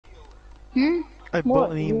I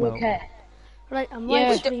bought an email. Okay. Right, I'm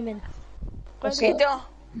live streaming. Okay.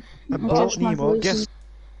 I bought an email. Guess.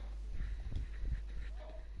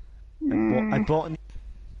 I bought an.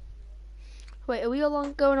 Wait, are we all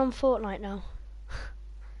going on Fortnite now?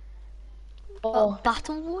 Oh,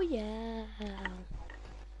 Battle Royale.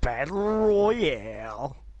 Battle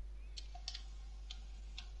Royale.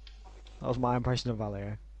 That was my impression of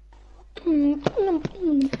Valerio. I can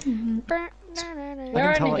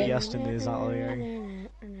tell it yesterday, is that Valerio?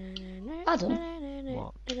 Adam?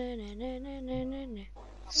 What?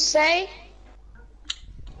 Say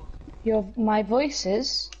my voice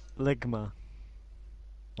is. Ligma.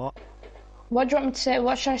 What? What do you want me to say?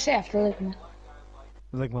 What should I say after Ligma?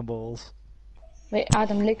 Ligma balls. Wait,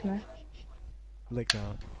 Adam, Ligma.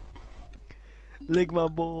 Ligma.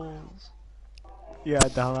 Ligma balls. Yeah,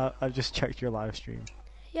 Dan, I just checked your live stream.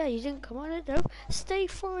 Yeah, you didn't come on it though. Stay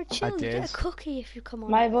for a chill. You get a cookie if you come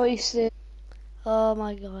on. My voice is. Oh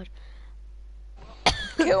my god.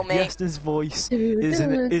 Kill me. Yesterday's voice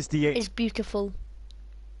is the. It's beautiful.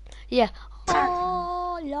 Yeah.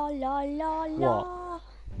 Oh la la la la. What?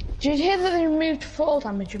 Did you hear that they removed fall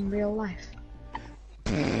damage in real life?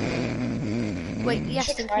 Wait,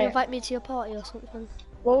 Yeston, can you invite me to your party or something?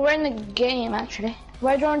 Well, we're in the game actually.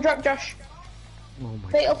 Where do you want to drop, Josh? Oh my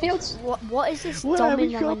Fatal Fields? What is this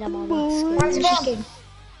domino I'm on screen?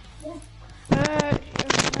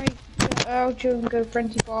 I'll join go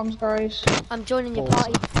Frenzy Farms, guys. I'm joining your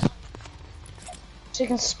party. So you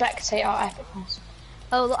can spectate our epicness.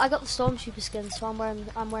 Oh look, I got the Stormtrooper skin, so I'm wearing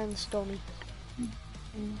the Stormy.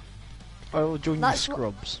 I will join the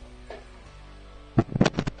scrubs.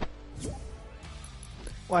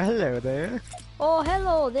 Why, hello there. Oh,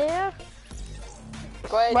 hello there.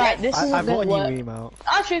 Right, this is I bought a new email.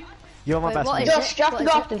 Actually, You're my best mate. Josh, you have to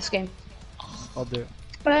go after this game. I'll do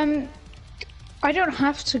it. I don't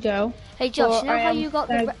have to go. Hey Josh, you know how you got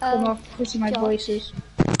the come off because of my voices.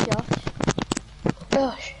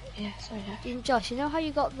 Josh, yeah, sorry. Josh, you know how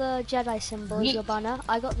you got the Jedi symbol as your banner?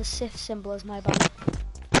 I got the Sith symbol as my banner.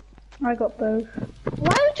 I got both.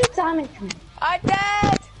 Why would you damage me? I'm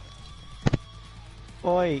dead.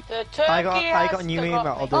 Oi, I got a new email.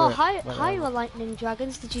 I'll do it. Hi, Lightning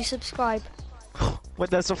Dragons. Did you subscribe? Wait,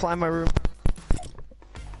 there's a fly in my room.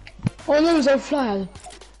 Oh no, there's a fly.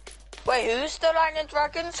 Wait, who's the Lightning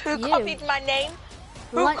Dragons? Who copied my name?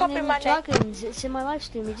 Who copied my Dragons, it's in my live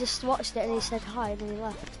stream. He just watched it and he said hi and then he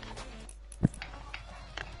left.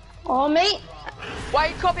 Oh, mate. Why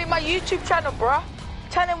you copying my YouTube channel, bruh?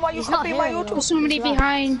 Tell him why you copying my YouTube. There's somebody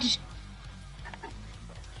behind.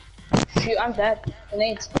 Shoot, I'm dead.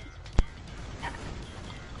 Grenades.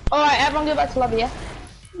 Alright, everyone go back to lobby, yeah?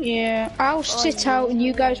 Yeah, I'll sit out and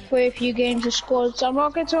you guys play a few games of squads. I'm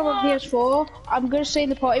not going to talk on PS4. I'm going to stay in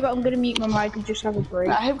the party, but I'm going to mute my mic and just have a break.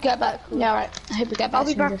 Right, I hope we get back. Yeah, right. I hope we get back. I'll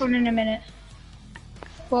be back on in a minute.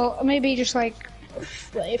 Well, maybe just like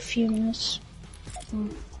a few minutes.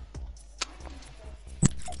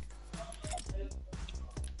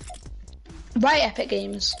 Right, Epic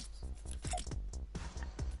Games.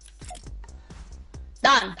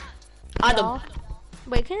 Dan. Adam. Oh.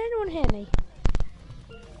 Wait, can anyone hear me?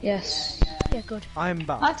 Yes. Yeah, good. I'm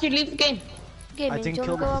back. Matthew, leave the game. Gaming, I didn't do you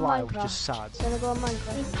kill want to the go fly, on which Minecraft? is sad. Do you want to go on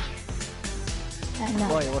Minecraft?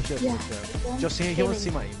 No. Wait, what's your video? Just he wants to see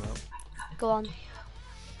my email. Go on.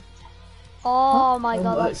 Oh my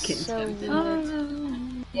god, that's so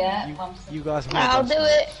weird. Yeah. You guys. I'll do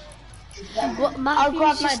it. What Matthew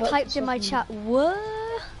just typed in my chat? What?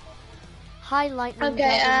 Hi, Lightning.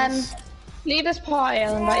 Okay, leave this party.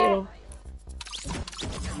 I'll invite you all.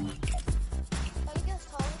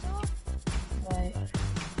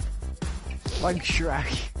 Like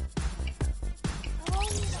Shrek.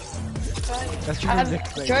 That's your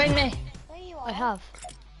nickname. Join me. I have.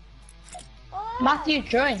 Matthew,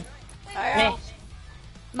 join. Me.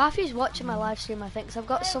 Matthew's watching my live stream, I think, because I've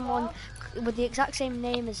got someone with the exact same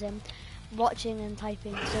name as him watching and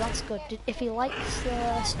typing, so that's good. If he likes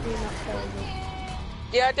the stream, that's very good.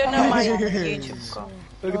 Yeah, I don't know my YouTube.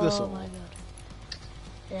 Look at this one. Oh my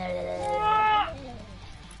god.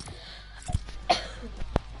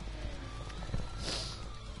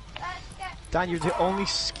 Dan, you're the only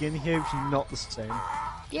skin here who's not the same.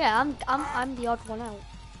 Yeah, I'm the odd one out.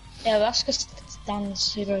 Yeah, that's because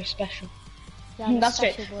Dan's very special. Yeah, that's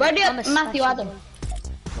great. Where do you have Matthew Adam?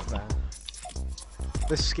 Not there.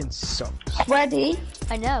 This skin sucks. Ready?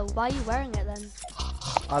 I know. Why are you wearing it then?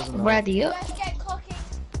 I don't know. Ready up.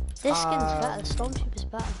 This skin's better. Stormtrooper's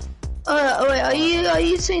better. Oh wait, are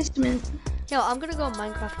you saying something? No, I'm gonna go on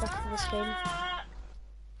Minecraft after this game.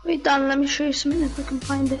 Wait, Dan, let me show you something if I can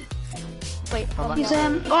find it. Wait, He's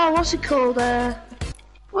oh, what's it called?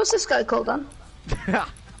 What's this guy called then?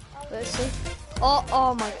 Let's see.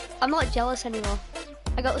 Oh my! I'm not jealous anymore.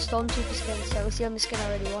 I got the Stormtrooper skin, so it's the only skin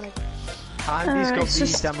I really wanted. Andy's got it's the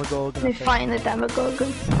just- Demogorgon. I They're think. fighting the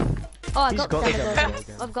Demogorgon. Oh, I He's got the got the Demogorgon.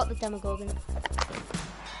 Demogorgon. I've got the Demogorgon.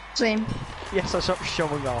 Same. Yes, I stopped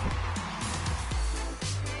showing off.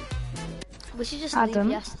 We should just Adam.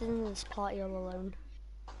 leave Yeston in this party all alone.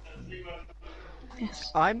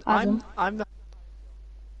 Yes. I'm Adam. the.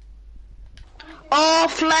 Oh,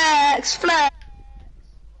 flex, flex.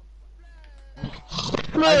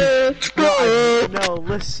 Flex, No,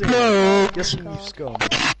 listen. Yes, you scum.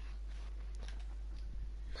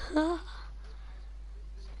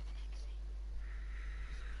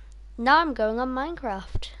 Now I'm going on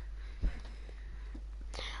Minecraft.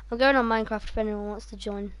 I'm going on Minecraft if anyone wants to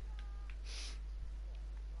join.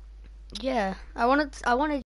 Yeah, I wanted